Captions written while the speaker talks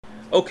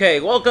Okay,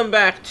 welcome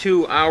back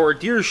to our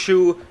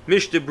Dirshu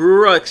Mishna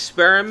Berura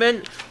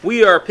experiment.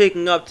 We are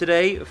picking up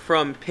today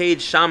from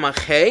page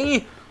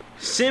Samachay,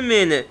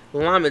 Simin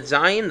Lamed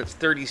Zayin, that's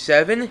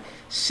 37,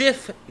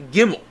 Sif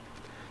Gimel.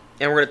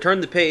 And we're going to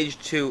turn the page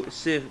to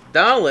Sif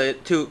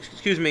Dalet, to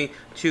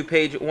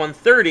page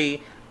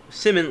 130,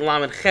 Simin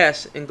Lamed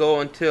Ches, and go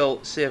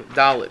until Sif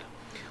Dalet.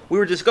 We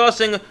were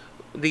discussing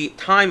the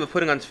time of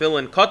putting on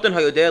tefillin. Katan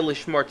hayodeh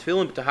lishmar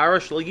tefillin b'tahara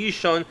shel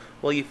yishon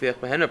while yifich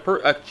behen.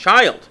 A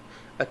child,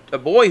 a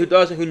boy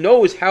who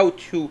knows how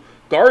to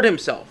guard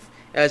himself,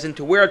 as in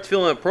to wear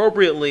tefillin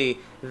appropriately,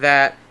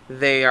 that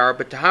they are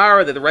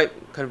b'tahara, they're the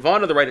right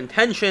kanvana, the right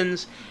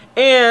intentions,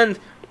 and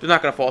they're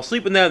not going to fall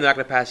asleep in them, they're not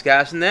going to pass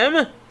gas in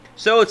them.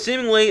 So it's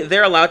seemingly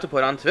they're allowed to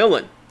put on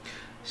tefillin.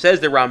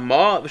 Says the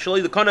Ramah,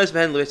 v'shali the kanas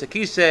behen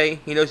le'esakisei.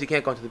 He knows he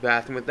can't go to the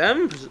bathroom with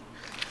them.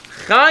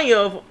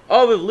 Chayav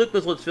aviv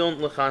liknas l'tefillin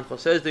l'chancha.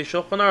 Says the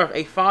Shulchan Aruch,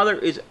 a father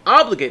is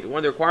obligated. One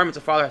of the requirements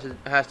a father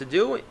has to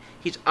do,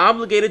 he's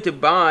obligated to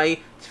buy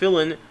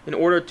tefillin in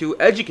order to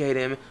educate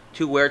him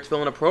to wear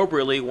tefillin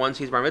appropriately once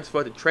he's bar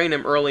mitzvah, to train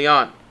him early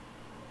on.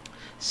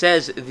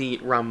 Says the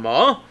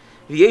Ramah,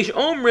 v'yesh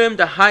omrim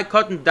dahai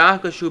katan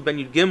dafka shu ben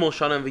yud gimel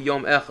shana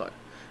v'yom echad.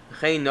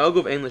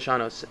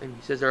 And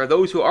he says there are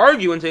those who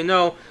argue and say,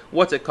 no,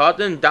 what's a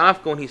katan?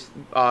 Dafka when he's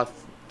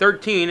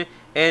 13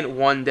 and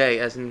 1 day,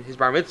 as in his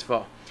bar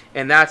mitzvah,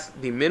 and that's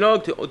the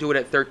minog, to do it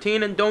at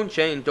 13, and don't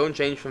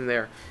change from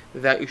there.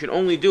 That you should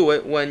only do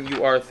it when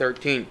you are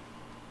 13.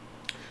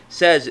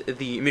 Says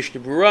the Mishna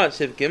Berura,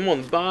 Siv Gimel,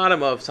 on the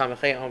bottom of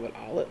Samachay,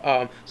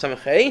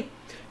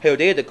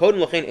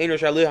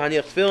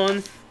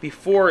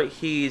 before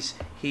he's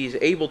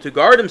able to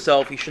guard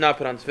himself, he should not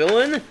put on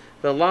tefillin.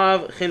 The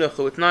lav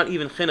chinuchu, it's not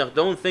even chinuch.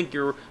 Don't think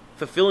you're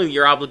fulfilling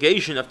your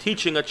obligation of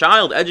teaching a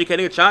child,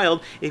 educating a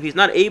child, if he's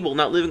not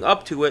living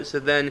up to it. So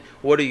then,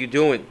 what are you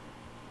doing?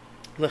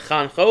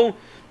 Lechancho,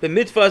 the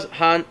mitzvahs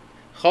han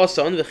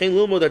chasan v'chein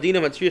lilmod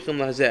adinam hatzrichim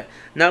lahzeh.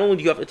 Not only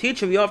do you have to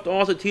teach him, you have to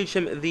also teach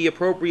him the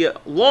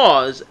appropriate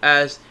laws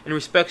as in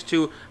respects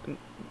to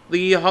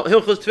the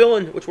hilchos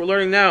tefillin, which we're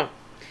learning now.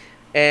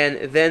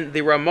 And then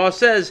the Ramah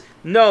says,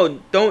 no,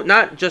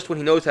 not just when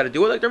he knows how to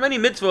do it. Like there are many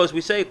mitzvahs, we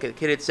say, okay,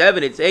 kid, it's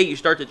 7, it's 8, you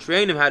start to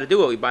train him how to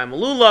do it. We buy him a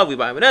lulav, we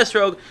buy him an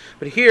esrog.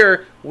 But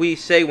here, we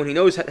say when he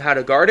knows how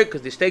to guard it,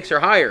 because the stakes are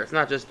higher. It's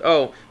not just,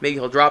 maybe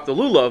he'll drop the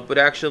lulav, but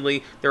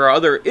actually there are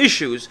other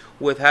issues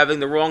with having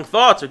the wrong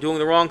thoughts or doing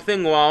the wrong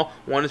thing while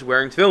one is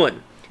wearing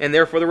tefillin. And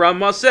therefore the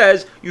Ramah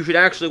says, you should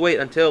actually wait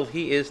until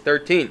he is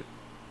 13.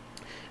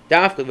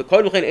 Even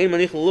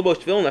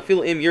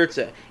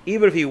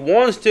if he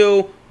wants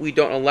to, we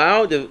don't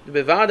allow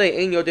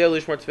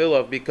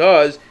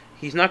because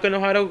he's not going to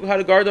know how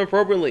to guard them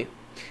appropriately.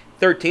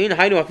 13.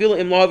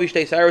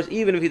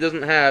 Even if he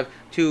doesn't have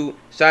 2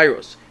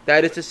 cyrus.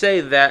 That is to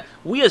say that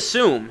we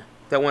assume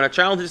that when a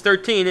child is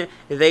 13,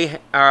 they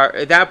are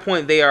at that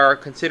point they are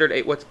considered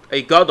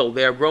a gadol.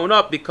 They are grown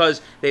up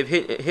because they've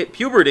hit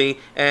puberty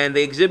and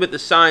they exhibit the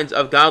signs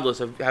of gadlus,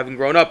 of having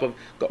grown up,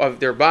 of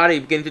their body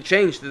beginning to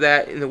change to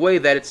that in the way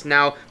that it's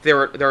now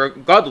they're a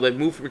gadol. They've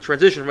moved from a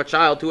transition from a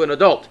child to an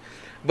adult.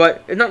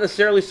 But it's not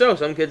necessarily so.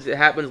 Some kids, it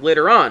happens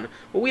later on.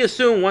 But we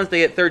assume once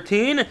they hit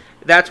 13,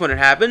 that's when it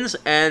happens.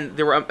 And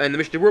the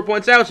Mishna Berura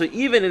points out, so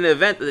even in the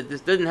event that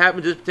this doesn't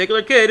happen to this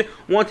particular kid,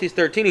 once he's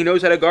 13, he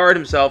knows how to guard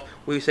himself.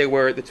 We say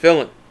wear the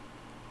tefillin.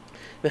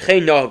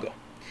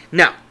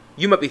 Now,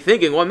 you might be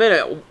thinking, 1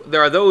 minute,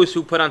 there are those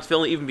who put on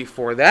tefillin even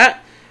before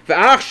that.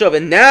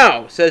 And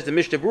now, says the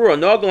Mishna Berura,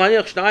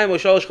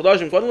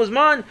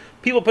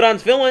 people put on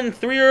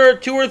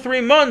tefillin 2 or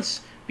 3 months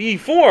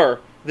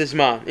before this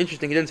man.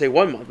 Interesting, he didn't say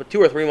 1 month, but 2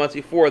 or 3 months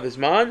before this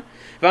man.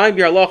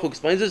 Who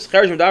explains this? He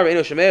says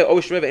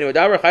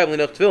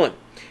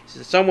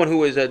someone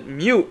who is a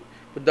mute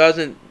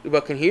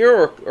but can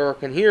hear or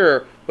can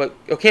hear but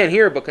can't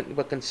hear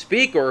but can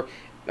speak or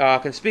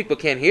can speak but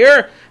can't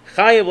hear.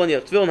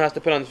 Tefillin has to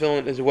put on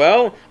tefillin as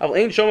well.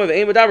 But someone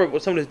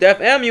who is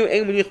deaf and mute,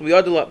 they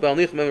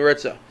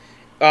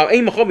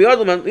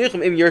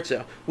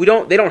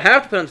don't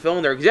have to put on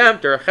tefillin, they're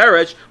exempt, they're a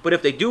cheretz, but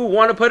if they do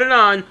want to put it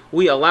on,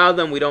 we allow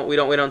them, we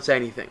don't say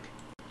anything.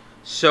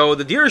 So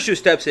the Dirshu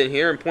steps in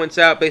here and points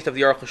out, based off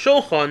the Aruch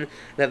HaShulchan,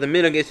 that the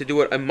minhag is to do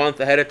it a month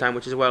ahead of time,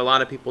 which is what a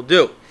lot of people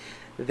do.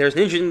 There's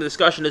an interesting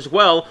discussion as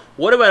well.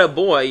 What about a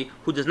boy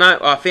who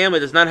family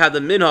does not have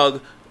the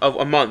minhag of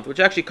a month, which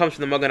actually comes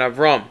from the Magen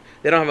Avram?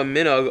 They don't have a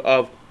minhag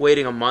of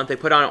waiting a month. They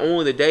put on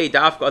only the day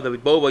dafka of the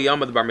boba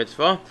yom of the bar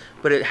mitzvah,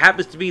 but it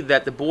happens to be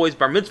that the boy's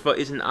bar mitzvah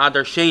is in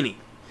Adar Sheni,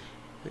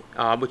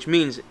 which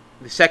means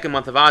the 2nd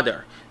month of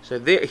Adar. So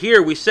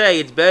here we say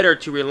it's better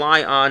to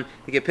rely on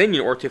the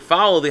opinion or to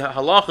follow the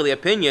halacha, the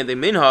opinion, the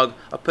minhag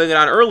of putting it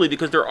on early,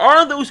 because there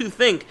are those who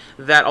think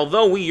that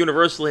although we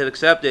universally have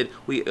accepted,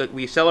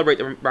 we celebrate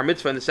the bar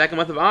mitzvah in the 2nd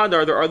month of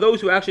Adar, there are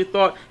those who actually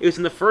thought it was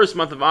in the 1st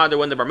month of Adar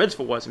when the bar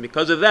mitzvah was, and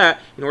because of that,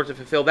 in order to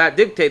fulfill that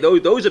dictate,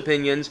 those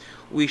opinions,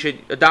 we should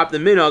adopt the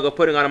minhag of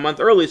putting on a month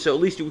early, so at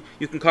least you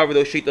can cover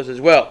those shitas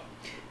as well.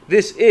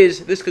 This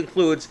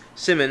concludes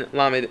Siman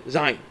Lamed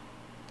Zayin.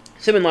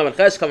 Siman Lamed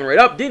Ches coming right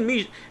up. Din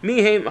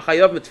mihem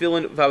chayav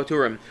mitfilin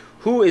v'avaturim.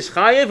 Who is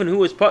chayav and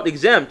who is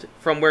exempt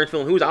from wearing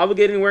tefillin? Who is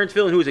obligated to wearing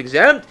tefillin? Who is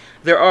exempt?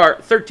 There are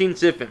 13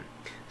 sifim.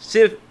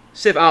 Siman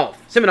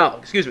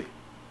Aleph. Excuse me.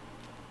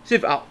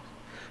 Sif Aleph.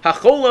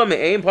 Hachola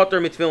me'eim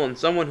pater mitfillin.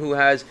 Someone who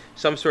has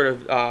some sort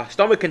of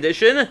stomach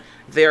condition,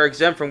 they are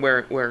exempt from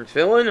wearing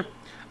tefillin.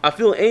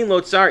 Afil ein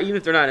lo tsar, even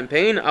if they're not in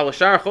pain.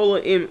 Alashar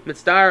chola im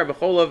mitzdar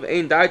b'cholav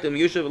ein daitum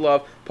yushav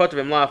lav pater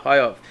v'mlav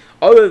chayav.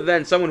 Other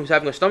than someone who's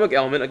having a stomach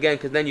ailment, again,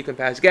 because then you can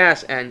pass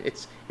gas and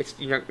it's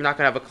you're not going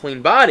to have a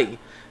clean body.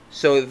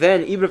 So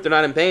then, even if they're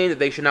not in pain,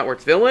 they should not wear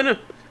tefillin.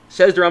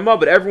 Says the Ramah,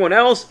 but everyone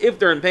else, if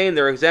they're in pain,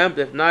 they're exempt.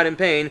 If not in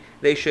pain,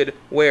 they should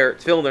wear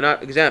tefillin. They're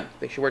not exempt.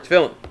 They should wear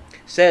tefillin.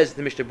 Says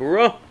the Mishna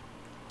Berura,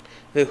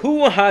 the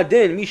hu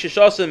hadin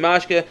mishashasa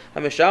mashke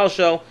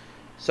hameshalshel,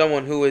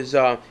 someone who is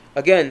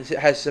again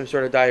has some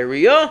sort of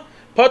diarrhea.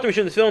 Pater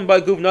mishum tefillin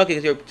by guv naki,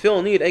 because your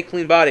tefillin need a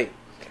clean body.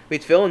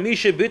 Tefillin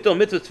misha bitol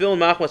mitzvah tefillin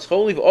machmas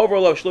choliv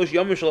overall shlosh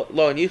yom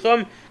lo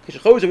nicham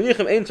kishachos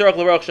nicham ein tzarach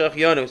levarach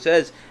shachianu.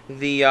 Says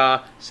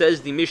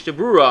the Mishna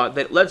Berura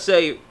that let's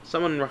say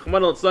someone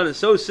Rahman al is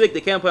so sick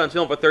they can't put on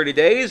tefillin for 30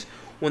 days.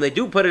 When they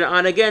do put it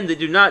on again, they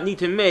do not need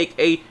to make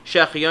a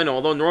shechianu.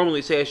 Although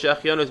normally say a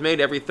shechianu is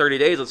made every 30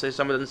 days. Let's say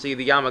someone doesn't see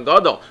the Yom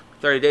HaGadol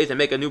 30 days, they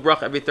make a new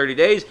bracha every 30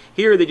 days.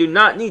 Here they do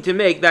not need to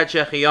make that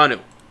shechianu.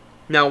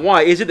 Now,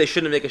 why is it they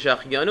shouldn't make a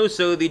shechianu?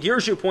 So the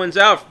Dirshu points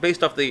out,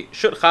 based off the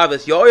Shut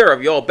Chavis Yoyer of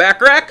Yoel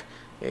Backrack,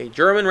 a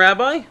German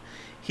rabbi,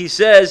 he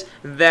says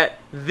that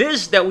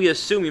this that we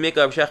assume you make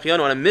a shechianu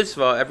on a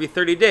mitzvah every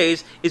 30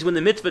 days is when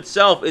the mitzvah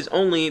itself is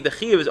only, the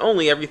chiyuv is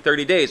only every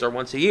 30 days or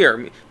once a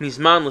year.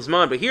 Mizman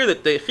l'zman. But here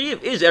that the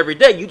chiyuv is every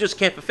day, you just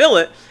can't fulfill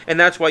it, and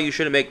that's why you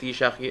shouldn't make the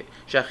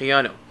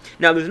shechianu.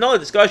 Now, there's another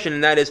discussion,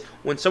 and that is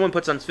when someone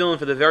puts on tefillin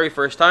for the very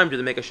first time, do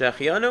they make a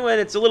shechianu? And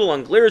it's a little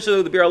unclear,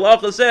 so the Bir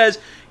Halacha says,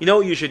 you know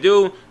what you should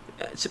do?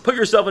 Put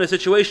yourself in a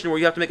situation where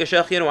you have to make a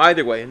shechianu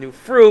either way. A new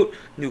fruit,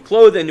 new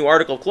clothing, new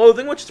article of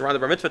clothing, which is around the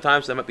bar mitzvah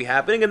time, so that might be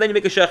happening, and then you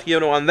make a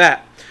shechianu on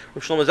that.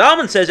 Rav Shlomo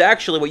Zalman says,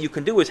 actually, what you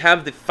can do is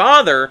have the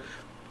father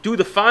do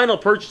the final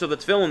purchase of the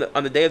tefillin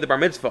on the day of the bar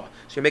mitzvah.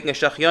 So you're making a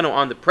shechianu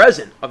on the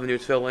present of the new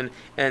tefillin,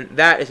 and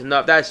that is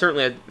enough. That is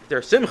certainly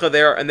there's simcha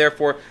there, and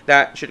therefore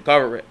that should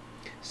cover it.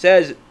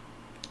 Says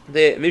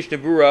the Mishnah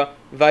Berura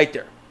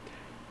weiter.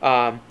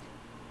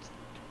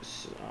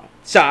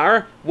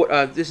 Tsar,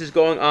 this is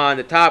going on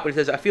the top, but it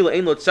says, Afilu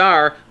ein lo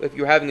tsar, if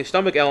you're having a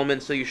stomach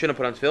ailment, so you shouldn't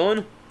put on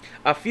tefillin.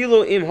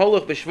 Afilu im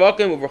holach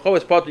b'shvakim u'v'rcho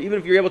es pater, even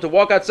if you're able to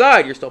walk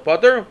outside, you're still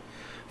pater.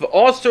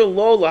 V'oster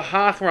lo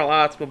lahachmer al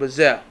atzmo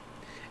b'zeh.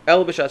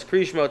 El b'shas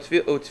krishma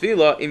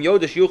u'tfila im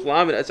yodesh yuch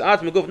lamed es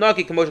atzmo guf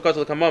naki k'mosh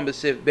katzal kamam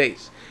b'siv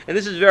base. And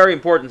this is very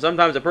important.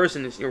 Sometimes a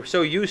person is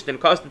so used and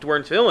accustomed to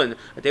wearing tefillin,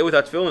 a day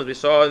without tefillin, as we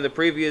saw in this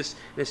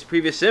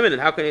previous simon,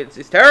 and how can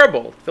it's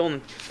terrible. Tefillin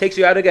takes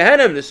you out of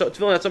Gehenna.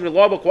 Tefillin has so many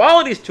laudable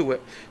qualities to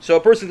it. So a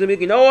person's going to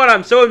be, you know what,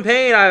 I'm so in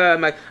pain,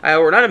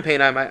 or not in pain,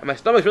 my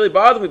stomach's really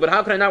bothering me, but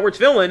how can I not wear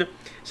tefillin?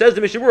 Says the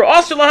Mishna Berura,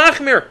 also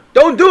lahachmir,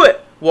 don't do it.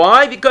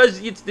 Why? Because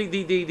it's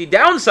the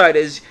downside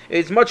is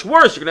it's much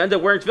worse. You're going to end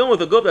up wearing tefillin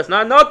with a guf that's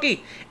not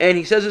naki. And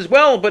he says as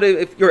well, but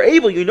if you're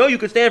able, you know you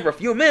could stand for a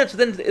few minutes,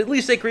 then at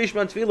least say Kriya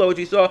Shema Tefillah, which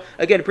we saw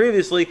again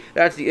previously.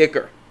 That's the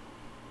ikar.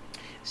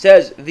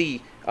 Says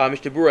the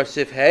Mishna Berura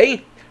Sif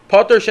Hey,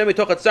 Pater Shemi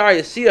Tochatzar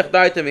Yasiach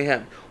Daita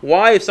Mehem.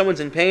 Why, if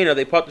someone's in pain, are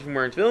they pater from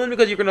wearing tefillin?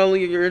 Because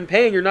you're in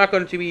pain, you're not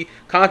going to be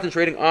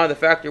concentrating on the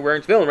fact you're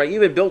wearing tefillin, right?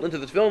 Even built into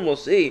the tefillin, we'll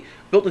see,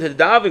 built into the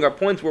davening are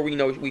points where we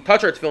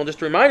touch our tefillin just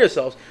to remind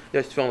ourselves.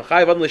 There's tefillin.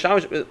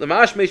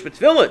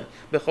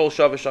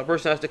 A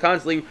person has to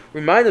constantly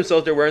remind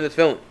themselves they're wearing the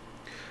tefillin.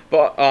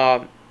 But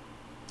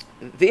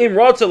the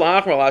imrotza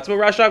lahachmir alatzmo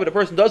rasha, but a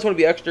person does want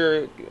to be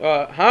extra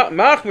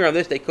machmir on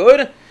this, they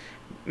could.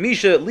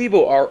 Misha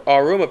libo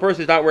arum, a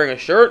person is not wearing a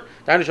shirt.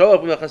 Again,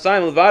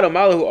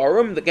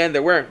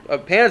 they're wearing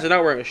pants, they're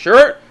not wearing a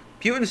shirt,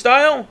 Putin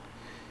style.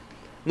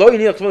 Although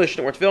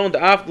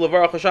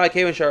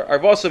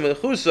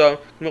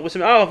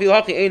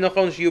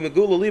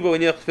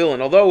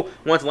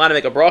once a lot to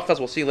make a bracha,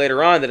 we'll see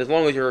later on that as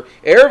long as your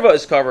erva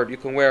is covered, you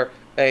can wear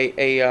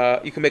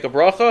you can make a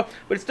bracha,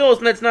 but it's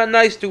not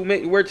nice to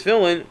wear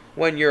tefillin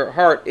when your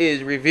heart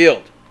is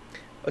revealed.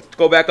 Let's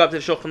go back up to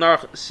the Shulchan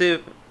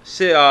Aruch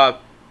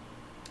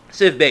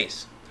Siv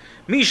base.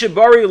 Misha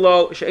bari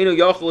lo she'enu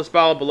yochel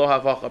espal below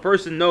havacha. A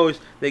person knows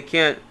they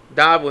can't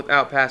daven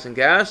without passing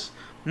gas.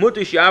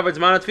 Mutu she'avad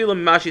zman tefillah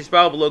mashi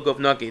espal below guf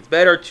naki. It's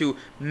better to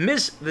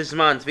miss the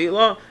zman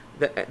tefillah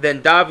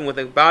than daven with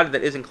a body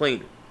that isn't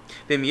clean.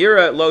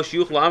 V'mira lo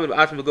shiuch la'amid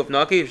b'atzim b'guf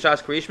naki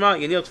v'shas krishma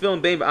yenil tefillin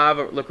bein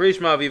b'av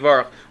l'krishma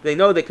v'yivarach. They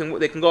know they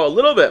can go a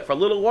little bit for a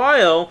little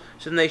while,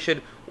 so then they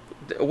should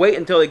wait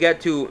until they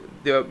get to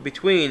the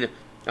between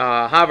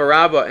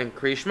Havarabba and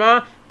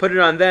Krishma, put it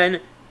on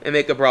then, and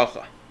make a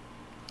bracha.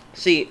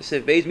 See,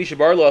 the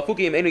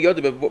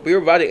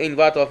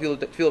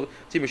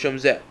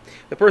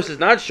person is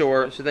not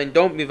sure, so then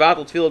don't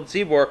mivatel tefillah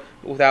tzibor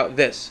without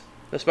this.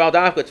 L'spal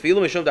dafka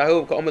tefillah mishum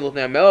dahu ka'omid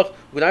l'fnei hamelech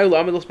u'gnayu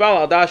l'amid l'spal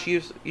al dash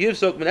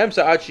yivsok min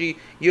emsa achi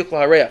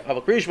yuchla hareach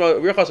aval krishma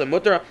riachas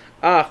mutter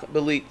ach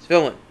beli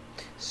tefillin.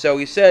 So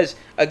he says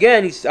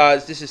again.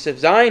 This is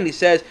Sif Zayin. He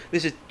says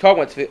this is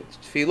talking about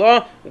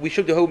tefillah. We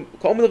should do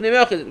ka'omid l'fnei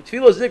hamelech.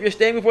 Tefillah is as if you're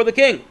standing before the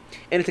king,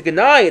 and it's a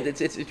ganai.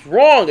 It's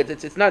wrong.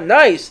 It's not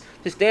nice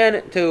to stand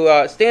and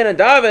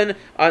daven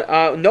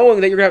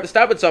knowing that you're gonna have to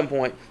stop at some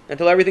point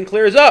until everything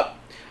clears up.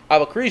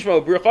 Aval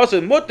krishma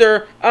riachas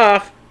mutter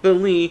ach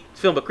beli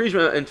tefillin, but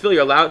krishma and tefillin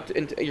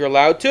you're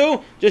allowed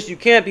to. Just you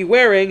can't be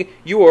wearing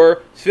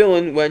your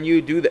tefillin when you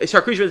do that.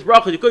 Sorry, krishma is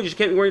bracha. You just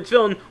can't be wearing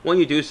tefillin when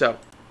you do so.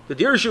 The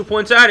Dirshu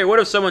points out here, what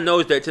if someone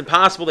knows that it's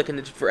impossible, they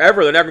can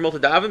forever, they're never going to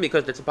daven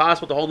because it's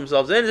impossible to hold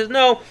themselves in? He says,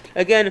 no,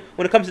 again,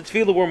 when it comes to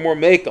tefillah, we're more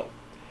mekel.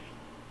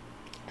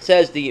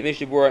 Says the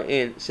Mishna Berura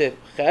in Sif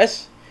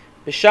Ches,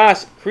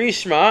 B'shas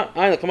krishma,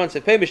 ayin come on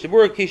Sifei Mishna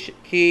Berura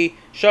ki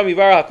sham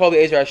yivarach hakol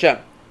be'ezer Hashem.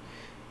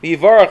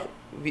 Yivarach,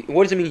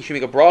 what does it mean? You should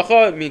make a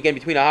bracha. I mean again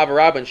between Ahav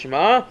Rabbah and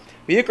Shema.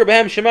 V'yikra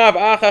behem Shema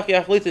v'achach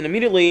yachlit, and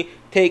immediately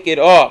take it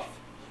off.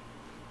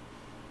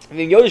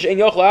 When Yodesh ein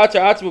yochel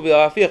atzar atzmu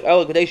v'afiach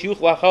el kadesh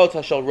yuchel achal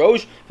tashel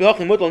rosh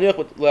v'hachim mutal nich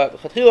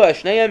l'chatchila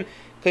ashneim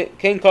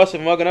kein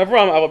kosev magan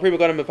Avram aval pri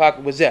magan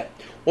mepak wazeh.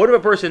 What if a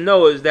person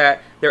knows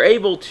that they're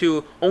able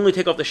to only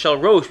take off the shel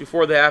rosh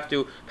before they have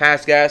to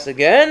pass gas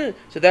again?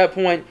 So at that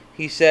point,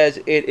 he says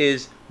it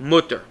is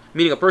mutter.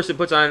 Meaning a person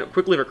puts on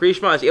quickly for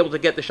krishma, is able to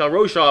get the shel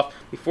rosh off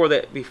before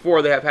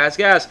they have passed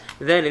gas,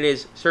 then it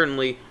is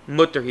certainly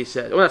mutter, he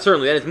says. Well, not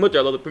certainly, that is mutter,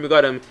 although the pri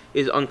megadim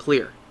is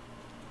unclear.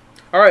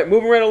 Alright,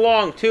 moving right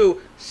along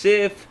to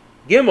Sif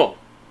Gimel.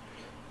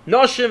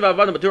 Noshim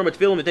v'avadim b'turim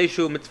b'tefillim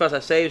v'teishu mitzvahs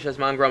haseiv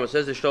shazman grama.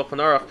 Says the Shulchan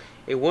Aruch,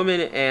 a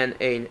woman and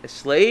a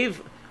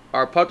slave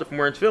are patur from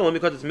wearing tefillin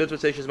because it's mitzvah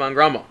shazman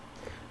grama.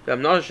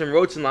 Noshim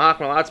rotzin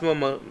lahachmar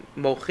l'atzmo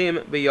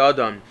mochim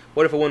b'yadam.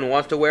 What if a woman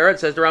wants to wear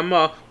it? Says the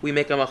Ramah, we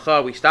make a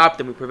macha, we stop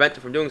them, we prevent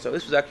them from doing so.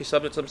 This was actually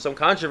subject to some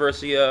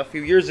controversy a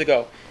few years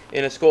ago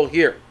in a school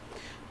here.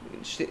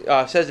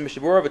 Says the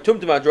Mishna Berura, a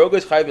tumtum adroga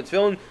is chayiv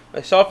b'tefillin,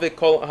 a safek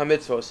kol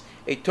hamitzvos.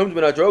 A tumtum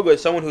adroga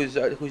is someone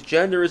whose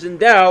gender is in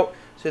doubt,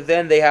 so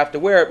then they have to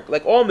wear it.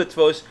 Like all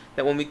mitzvos,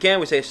 that when we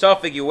say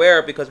safek, you wear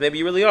it because maybe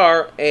you really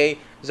are a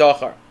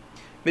zachar.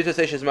 Mitzvah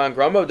says zman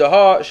grama,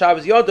 daha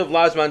Shabbos yadav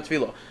lazman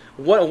tefillah.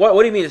 What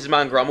do you mean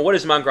zman grama? What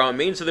does zman grama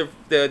mean? So the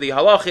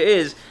halacha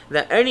is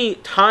that any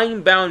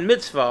time-bound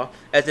mitzvah,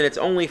 as in it's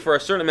only for a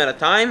certain amount of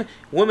time,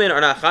 women are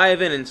not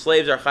chayivin and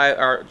slaves are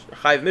chayiv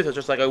mitzvahs,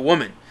 just like a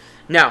woman.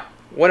 Now,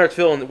 what are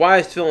tefillin? Why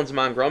is tefillin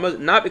zman grama?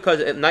 Not because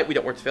at night we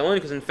don't wear tefillin,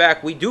 because in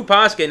fact we do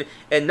paskin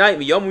at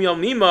night. Yom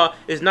mima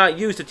is not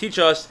used to teach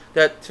us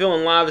that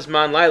tefillin lav is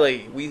man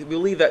laila. We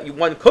believe that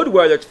one could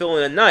wear their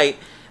tefillin at night.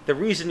 The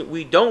reason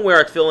we don't wear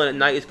our tefillin at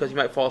night is because you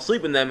might fall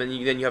asleep in them, and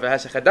then you have a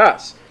hesech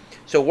hadas.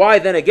 So why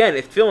then again,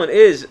 if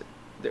tefillin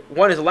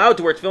one is allowed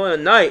to wear tefillin at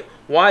night,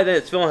 why then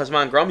is tefillin has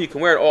zman grama? You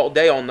can wear it all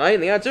day, all night,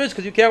 and the answer is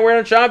because you can't wear it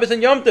on Shabbos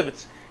and Yom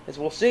Tov. As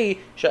we'll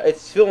see,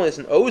 tefillin is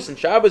an os and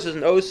Shabbos is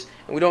an os,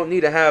 and we don't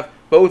need to have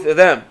both of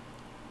them.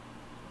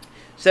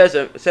 Says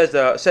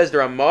the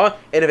Ramah,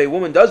 and if a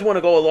woman does want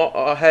to go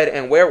ahead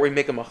and wear it, we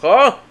make a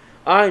macha.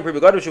 Ayin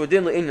pribigadim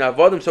shuvadin le'in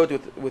avodim, so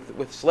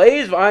with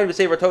slaves. V'ayin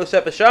v'sefer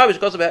tosefes Shabbos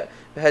because of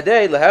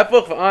hadei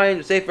lehefach. V'ayin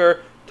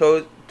v'sefer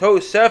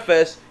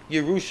tosefes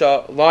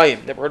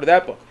Yerushalayim. Never heard of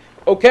that book.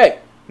 Okay,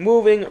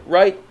 moving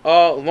right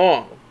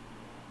along.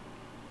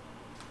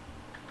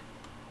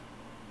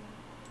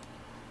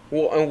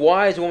 Well, and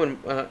why is a woman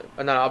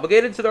not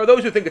obligated? So there are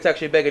those who think it's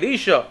actually a beged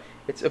isha.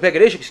 It's a beged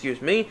isha,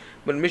 excuse me.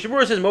 But Mishna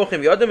Berura says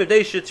mochim yadam if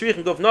they should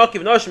tzrichim gof naki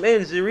v'nashim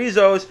ein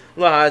zirizos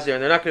lahazir,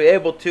 and they're not going to be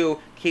able to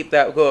keep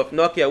that gof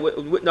naki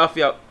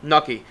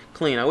naki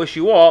clean. I wish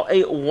you all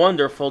a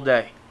wonderful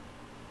day.